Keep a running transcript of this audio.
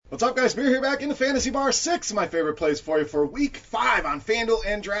What's up, guys? Beer here back in the Fantasy Bar. 6 of my favorite plays for you for Week 5 on FanDuel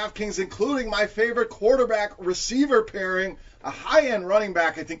and DraftKings, including my favorite quarterback-receiver pairing, a high-end running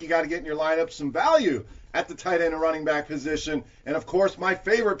back I think you got to get in your lineup, some value at the tight end and running back position, and, of course, my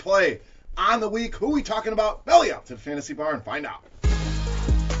favorite play on the week. Who are we talking about? Belly up to the Fantasy Bar and find out.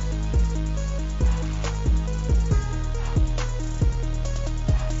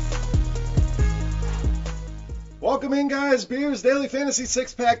 Welcome in, guys. Beer's Daily Fantasy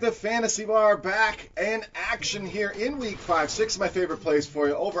Six-Pack, the Fantasy Bar, back in action here in Week 5. 6 of my favorite plays for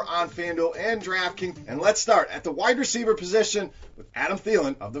you over on FanDuel and DraftKings. And let's start at the wide receiver position with Adam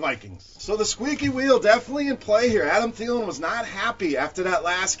Thielen of the Vikings. So the squeaky wheel definitely in play here. Adam Thielen was not happy after that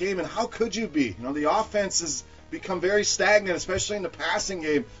last game, and how could you be? You know, the offense has become very stagnant, especially in the passing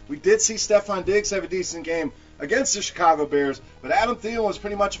game. We did see Stephon Diggs have a decent game against the Chicago Bears, but Adam Thielen was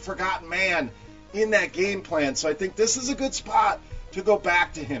pretty much a forgotten man in that game plan. So I think this is a good spot to go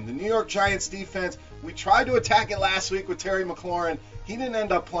back to him. The New York Giants defense, we tried to attack it last week with Terry McLaurin. He didn't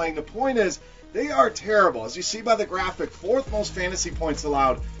end up playing. The point is, they are terrible. As you see by the graphic, 4th most fantasy points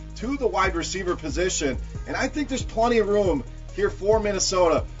allowed to the wide receiver position. And I think there's plenty of room here for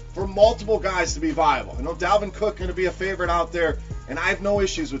Minnesota for multiple guys to be viable. I know Dalvin Cook going to be a favorite out there, and I have no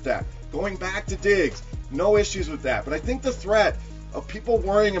issues with that. Going back to Diggs, no issues with that. But I think the threat of people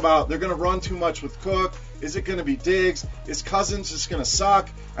worrying about they're going to run too much with Cook, is it going to be Diggs, is Cousins just going to suck?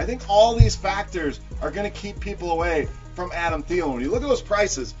 I think all these factors are going to keep people away from Adam Thielen. When you look at those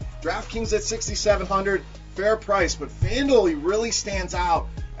prices, DraftKings at $6,700, fair price, but FanDuel, he really stands out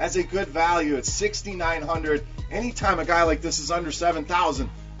as a good value at $6,900. Anytime a guy like this is under $7,000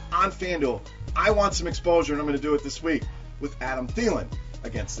 on FanDuel, I want some exposure, and I'm going to do it this week with Adam Thielen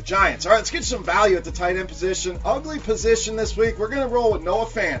against the Giants. All right, let's get some value at the tight end position. Ugly position this week. We're going to roll with Noah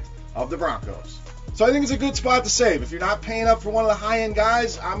Fant of the Broncos. So I think it's a good spot to save. If you're not paying up for one of the high-end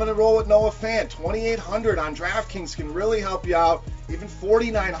guys, I'm going to roll with Noah Fant. $2,800 on DraftKings can really help you out. Even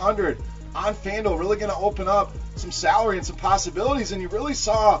 $4,900 on FanDuel really going to open up some salary and some possibilities. And you really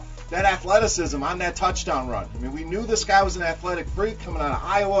saw that athleticism on that touchdown run. I mean, we knew this guy was an athletic freak coming out of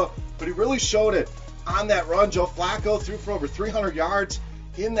Iowa, but he really showed it on that run. Joe Flacco threw for over 300 yards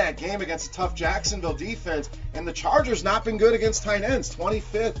in that game against a tough Jacksonville defense, and the Chargers not been good against tight ends.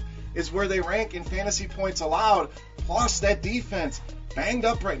 25th is where they rank in fantasy points allowed, plus that defense banged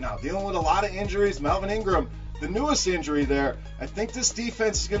up right now, dealing with a lot of injuries. Melvin Ingram, the newest injury there. I think this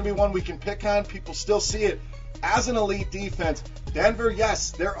defense is going to be one we can pick on. People still see it as an elite defense. Denver,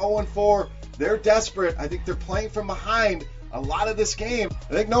 yes, they're 0-4. They're desperate. I think they're playing from behind a lot of this game.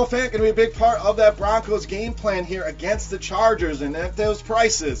 I think Noah Fant going to be a big part of that Broncos game plan here against the Chargers, and at those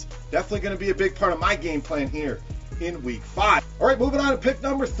prices, definitely going to be a big part of my game plan here in Week 5. All right, moving on to pick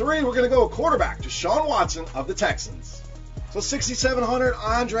number 3, we're going to go quarterback, Deshaun Watson of the Texans. So $6,700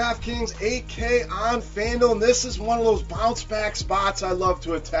 on DraftKings, $8,000 on FanDuel, and this is one of those bounce back spots I love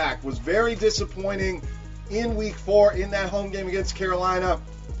to attack. Was very disappointing in Week 4 in that home game against Carolina.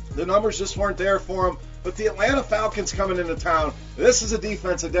 The numbers just weren't there for him. But the Atlanta Falcons coming into town, this is a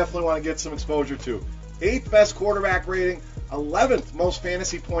defense I definitely want to get some exposure to. 8th best quarterback rating, 11th most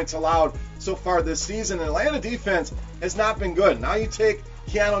fantasy points allowed so far this season. Atlanta defense has not been good. Now you take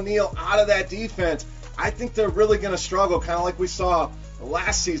Keanu Neal out of that defense, I think they're really going to struggle, kind of like we saw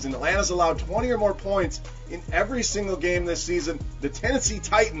last season. Atlanta's allowed 20 or more points in every single game this season. The Tennessee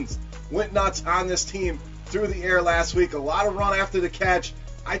Titans went nuts on this team through the air last week. A lot of run after the catch.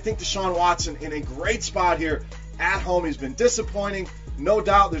 I think Deshaun Watson in a great spot here at home. He's been disappointing, no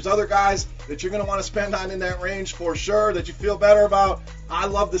doubt. There's other guys that you're going to want to spend on in that range for sure that you feel better about. I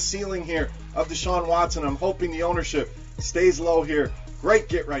love the ceiling here of Deshaun Watson. I'm hoping the ownership stays low here. Great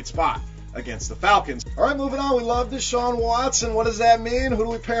get-right spot against the Falcons. All right, moving on. We love Deshaun Watson. What does that mean? Who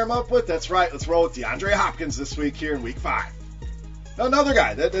do we pair him up with? That's right. Let's roll with DeAndre Hopkins this week here in Week 5. Now, another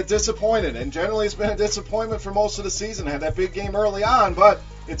guy that disappointed, and generally it's been a disappointment for most of the season. Had that big game early on, but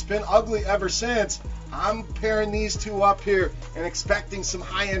it's been ugly ever since. I'm pairing these two up here and expecting some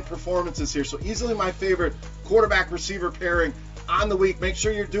high-end performances here. So easily my favorite quarterback-receiver pairing on the week. Make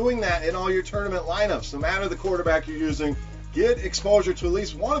sure you're doing that in all your tournament lineups. No matter the quarterback you're using, get exposure to at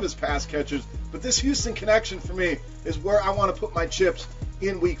least one of his pass catchers. But this Houston connection for me is where I want to put my chips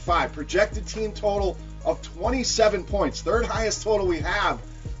in Week 5. Projected team total of 27 points. 3rd highest total we have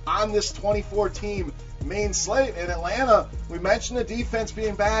on this 24-team main slate. In Atlanta, we mentioned the defense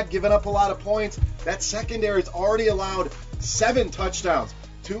being bad, giving up a lot of points. That secondary's already allowed 7 touchdowns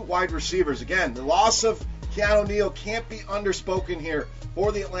to wide receivers. Again, the loss of Keanu Neal can't be underspoken here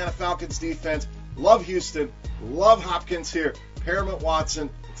for the Atlanta Falcons defense. Love Houston. Love Hopkins here. Paramount Watson.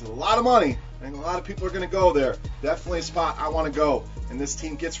 It's a lot of money. I think a lot of people are going to go there. Definitely a spot I want to go and this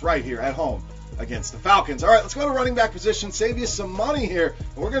team gets right here at home against the Falcons. All right, let's go to running back position, save you some money here,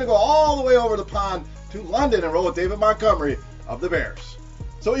 and we're going to go all the way over the pond to London and roll with David Montgomery of the Bears.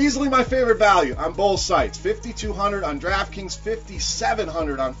 So easily my favorite value on both sites. 5,200 on DraftKings,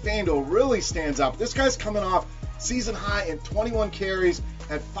 5,700 on FanDuel really stands out. This guy's coming off season high in 21 carries,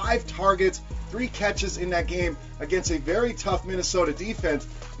 had 5 targets, 3 catches in that game against a very tough Minnesota defense.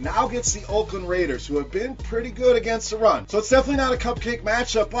 Now gets the Oakland Raiders, who have been pretty good against the run. So it's definitely not a cupcake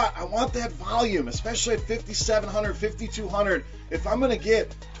matchup, but I want that volume, especially at 5,700, 5,200. If I'm going to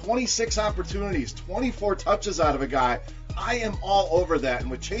get 26 opportunities, 24 touches out of a guy, I am all over that. And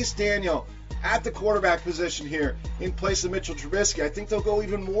with Chase Daniel at the quarterback position here in place of Mitchell Trubisky, I think they'll go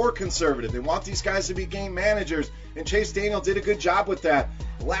even more conservative. They want these guys to be game managers, and Chase Daniel did a good job with that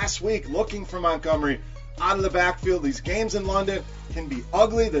last week, looking for Montgomery out of the backfield. These games in London can be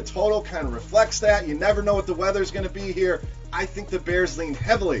ugly. The total kind of reflects that. You never know what the weather's going to be here. I think the Bears lean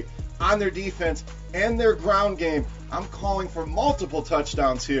heavily on their defense and their ground game. I'm calling for multiple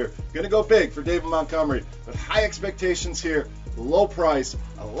touchdowns here. Going to go big for David Montgomery, but high expectations here, low price,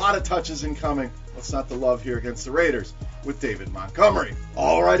 a lot of touches incoming. What's not to love here against the Raiders with David Montgomery?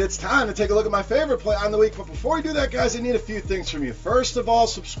 All right, it's time to take a look at my favorite play on the week. But before we do that, guys, I need a few things from you. First of all,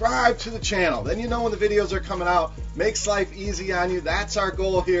 subscribe to the channel. Then you know when the videos are coming out. Makes life easy on you. That's our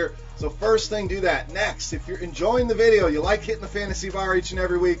goal here. So first thing, do that. Next, if you're enjoying the video, you like hitting the fantasy bar each and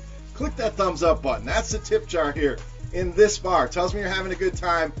every week, click that thumbs up button. That's the tip jar here in this bar. It tells me you're having a good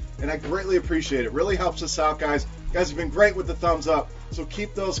time, and I greatly appreciate it. Really helps us out, guys. You guys have been great with the thumbs up, so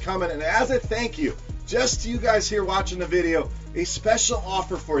keep those coming. And as a thank you, just to you guys here watching the video, a special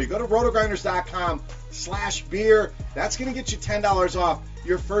offer for you. Go to rotogrinders.com/beer. That's going to get you $10 off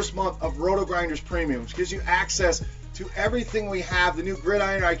your first month of RotoGrinders Premium, which gives you access to everything we have, the new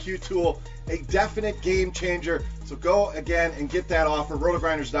Gridiron IQ tool, a definite game changer. So go again and get that offer,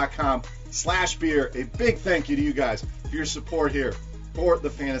 rotogrinders.com/beer. A big thank you to you guys for your support here for the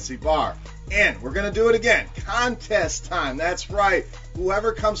Fantasy Bar. And we're going to do it again. Contest time. That's right.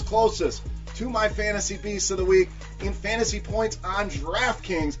 Whoever comes closest to my Fantasy Beast of the Week in fantasy points on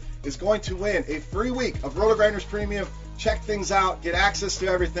DraftKings is going to win a free week of RotoGrinders Premium. Check things out. Get access to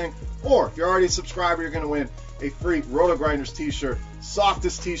everything. Or if you're already a subscriber, you're going to win a free RotoGrinders t-shirt.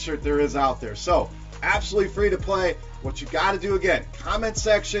 Softest t-shirt there is out there. So absolutely free to play. What you got to do again, comment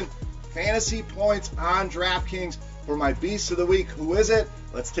section, fantasy points on DraftKings for my Beast of the Week. Who is it?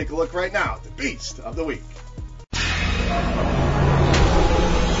 Let's take a look right now at the Beast of the Week.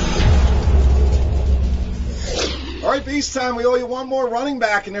 All right, Beast time. We owe you one more running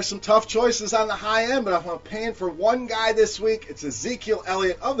back, and there's some tough choices on the high end, but I'm paying for one guy this week. It's Ezekiel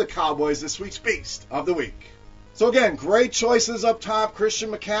Elliott of the Cowboys, this week's Beast of the Week. So again, great choices up top.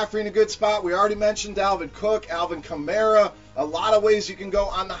 Christian McCaffrey in a good spot. We already mentioned Dalvin Cook, Alvin Kamara. A lot of ways you can go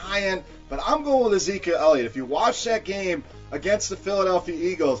on the high end, but I'm going with Ezekiel Elliott. If you watch that game against the Philadelphia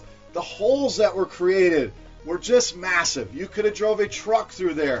Eagles, the holes that were created were just massive. You could have drove a truck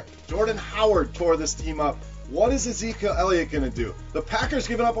through there. Jordan Howard tore this team up. What is Ezekiel Elliott going to do? The Packers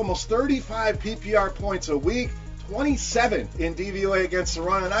giving up almost 35 PPR points a week, 27 in DVOA against the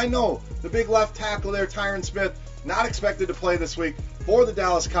run. And I know the big left tackle there, Tyron Smith, not expected to play this week for the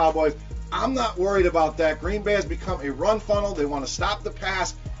Dallas Cowboys. I'm not worried about that. Green Bay has become a run funnel. They want to stop the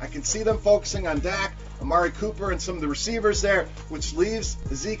pass. I can see them focusing on Dak, Amari Cooper, and some of the receivers there, which leaves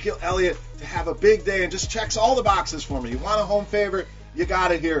Ezekiel Elliott to have a big day and just checks all the boxes for me. You want a home favorite? You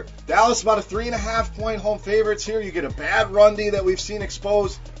got it here. Dallas about a 3.5-point home favorites here. You get a bad run D that we've seen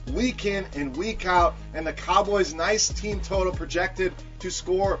exposed week in and week out, and the Cowboys' nice team total projected to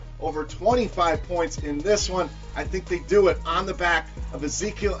score over 25 points in this one. I think they do it on the back of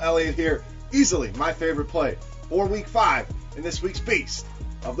Ezekiel Elliott here. Easily my favorite play for Week 5 in this week's Beast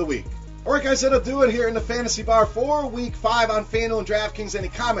of the Week. All right, guys, that'll do it here in the Fantasy Bar for Week 5 on FanDuel and DraftKings. Any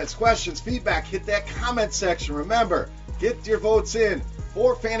comments, questions, feedback, hit that comment section. Remember, get your votes in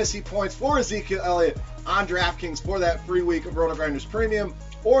for fantasy points for Ezekiel Elliott on DraftKings for that free week of RotoGrinders Premium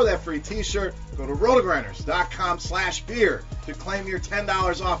or that free t-shirt. Go to rotogrinders.com/beer to claim your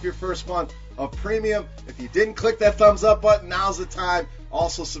 $10 off your first month of premium. If you didn't click that thumbs up button, now's the time.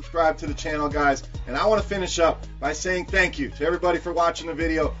 Also subscribe to the channel, guys. And I want to finish up by saying thank you to everybody for watching the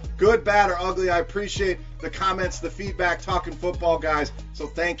video. Good, bad, or ugly, I appreciate the comments, the feedback, talking football, guys. So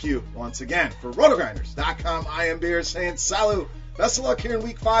thank you once again. For rotogrinders.com, I am Beer saying salut. Best of luck here in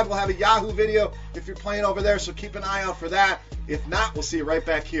Week 5. We'll have a Yahoo video if you're playing over there, so keep an eye out for that. If not, we'll see you right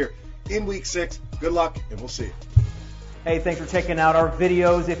back here in Week 6. Good luck, and we'll see you. Hey, thanks for checking out our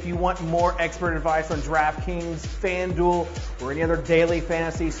videos. If you want more expert advice on DraftKings, FanDuel, or any other daily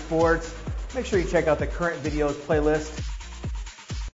fantasy sports, make sure you check out the current videos playlist